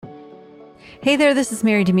Hey there, this is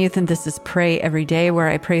Mary DeMuth, and this is Pray Every Day, where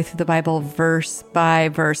I pray through the Bible verse by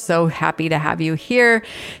verse. So happy to have you here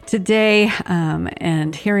today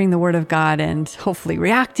and hearing the Word of God and hopefully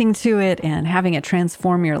reacting to it and having it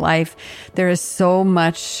transform your life. There is so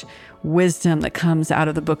much wisdom that comes out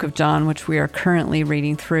of the book of John, which we are currently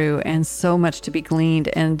reading through, and so much to be gleaned,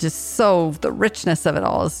 and just so the richness of it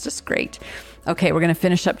all is just great. Okay, we're going to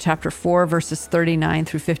finish up chapter 4, verses 39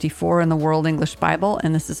 through 54 in the World English Bible,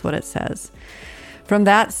 and this is what it says. From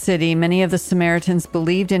that city, many of the Samaritans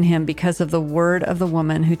believed in him because of the word of the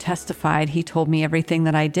woman who testified, "He told me everything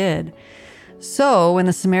that I did." So when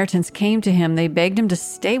the Samaritans came to him, they begged him to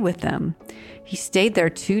stay with them. He stayed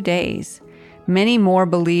there 2 days. Many more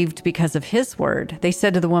believed because of his word. They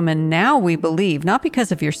said to the woman, "Now we believe, not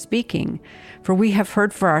because of your speaking, for we have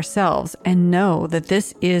heard for ourselves and know that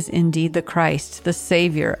this is indeed the Christ, the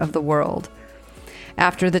Savior of the world."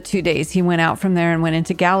 After the 2 days, he went out from there and went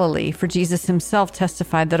into Galilee, for Jesus himself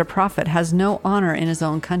testified that a prophet has no honor in his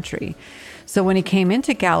own country. So when he came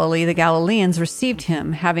into Galilee, the Galileans received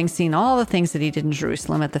him, having seen all the things that he did in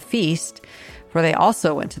Jerusalem at the feast, for they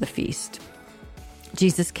also went to the feast.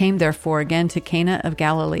 Jesus came therefore again to Cana of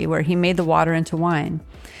Galilee, where he made the water into wine.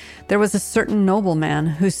 There was a certain nobleman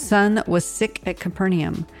whose son was sick at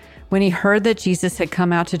Capernaum. When he heard that Jesus had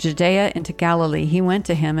come out to Judea into Galilee, he went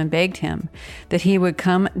to him and begged him that he would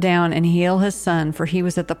come down and heal his son, for he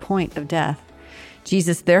was at the point of death.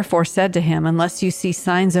 Jesus therefore said to him, "Unless you see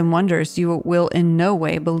signs and wonders, you will in no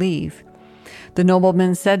way believe." The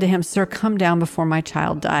nobleman said to him, "Sir, come down before my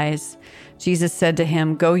child dies." Jesus said to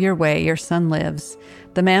him, "Go your way, your son lives."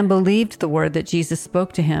 The man believed the word that Jesus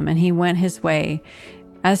spoke to him, and he went his way.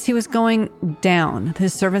 As he was going down,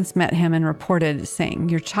 his servants met him and reported, saying,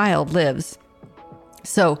 "Your child lives."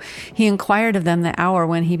 So he inquired of them the hour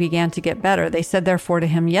when he began to get better. They said therefore to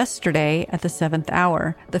him, "Yesterday at the 7th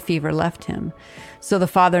hour, the fever left him." So the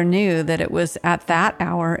father knew that it was at that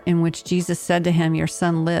hour in which Jesus said to him, "Your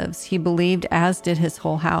son lives." He believed, as did his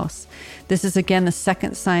whole house. This is again the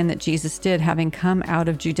second sign that Jesus did, having come out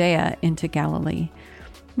of Judea into Galilee.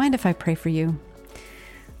 Mind if I pray for you?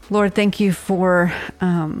 Lord, thank you for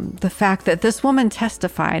the fact that this woman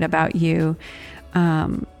testified about you,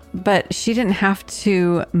 but she didn't have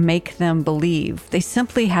to make them believe. They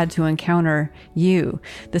simply had to encounter you.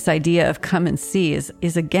 This idea of come and see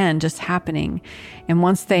is again just happening. And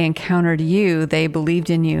once they encountered you, they believed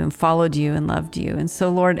in you and followed you and loved you. And so,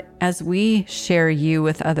 Lord, as we share you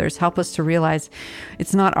with others, help us to realize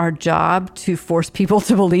it's not our job to force people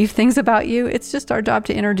to believe things about you. It's just our job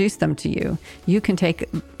to introduce them to you. You can take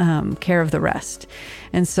care of the rest.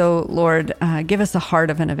 And so, Lord, give us a heart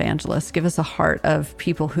of an evangelist. Give us a heart of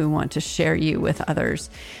people who want to share you with others,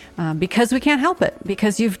 because we can't help it,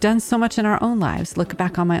 because you've done so much in our own lives. Look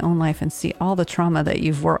back on my own life and see all the trauma that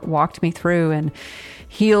you've walked me through and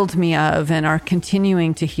healed me of and are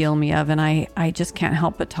continuing to heal me of. And I just can't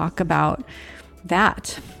help but talk about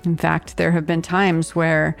that. In fact, there have been times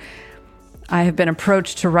where I have been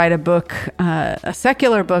approached to write a book, a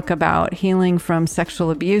secular book about healing from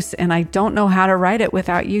sexual abuse, and I don't know how to write it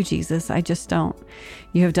without you, Jesus. I just don't.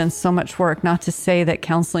 You have done so much work, not to say that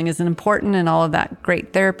counseling isn't important and all of that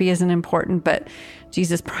great therapy isn't important, but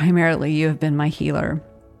Jesus, primarily, you have been my healer.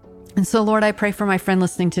 And so, Lord, I pray for my friend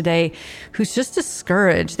listening today who's just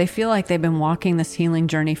discouraged. They feel like they've been walking this healing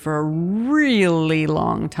journey for a really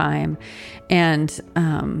long time, and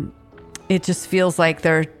it just feels like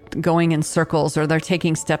they're going in circles, or they're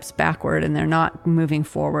taking steps backward and they're not moving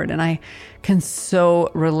forward. And I can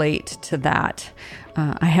so relate to that.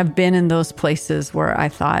 I have been in those places where I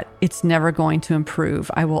thought it's never going to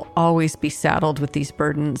improve. I will always be saddled with these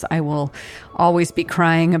burdens. I will always be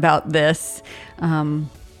crying about this.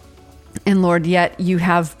 And Lord, yet you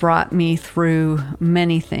have brought me through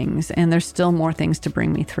many things, and there's still more things to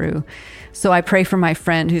bring me through. So I pray for my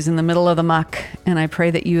friend who's in the middle of the muck, and I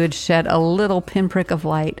pray that you would shed a little pinprick of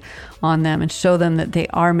light on them and show them that they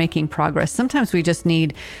are making progress. Sometimes we just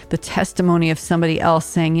need the testimony of somebody else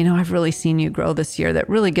saying, you know, I've really seen you grow this year. That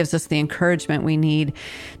really gives us the encouragement we need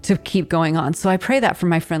to keep going on. So I pray that for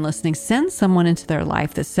my friend listening. Send someone into their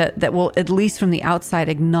life that will, at least from the outside,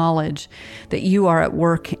 acknowledge that you are at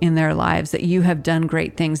work in their lives, that you have done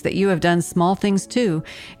great things, that you have done small things too,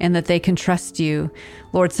 and that they can trust you.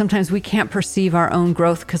 Lord, sometimes we can't perceive our own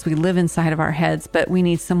growth because we live inside of our heads, but we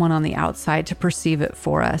need someone on the outside to perceive it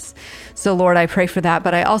for us. So Lord, I pray for that,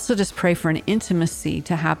 but I also just pray for an intimacy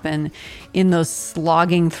to happen in those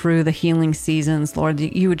slogging through the healing seasons. Lord,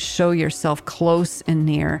 that you would show yourself close and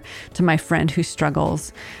near to my friend who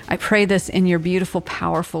struggles. I pray this in your beautiful,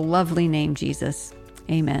 powerful, lovely name, Jesus.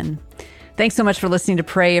 Amen. Thanks so much for listening to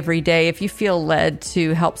Pray Every Day. If you feel led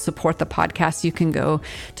to help support the podcast, you can go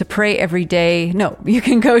to Pray Every Day. No, you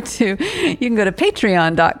can go to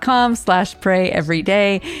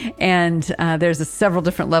patreon.com/prayeveryday. And there's several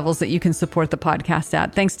different levels that you can support the podcast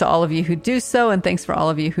at. Thanks to all of you who do so. And thanks for all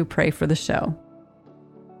of you who pray for the show.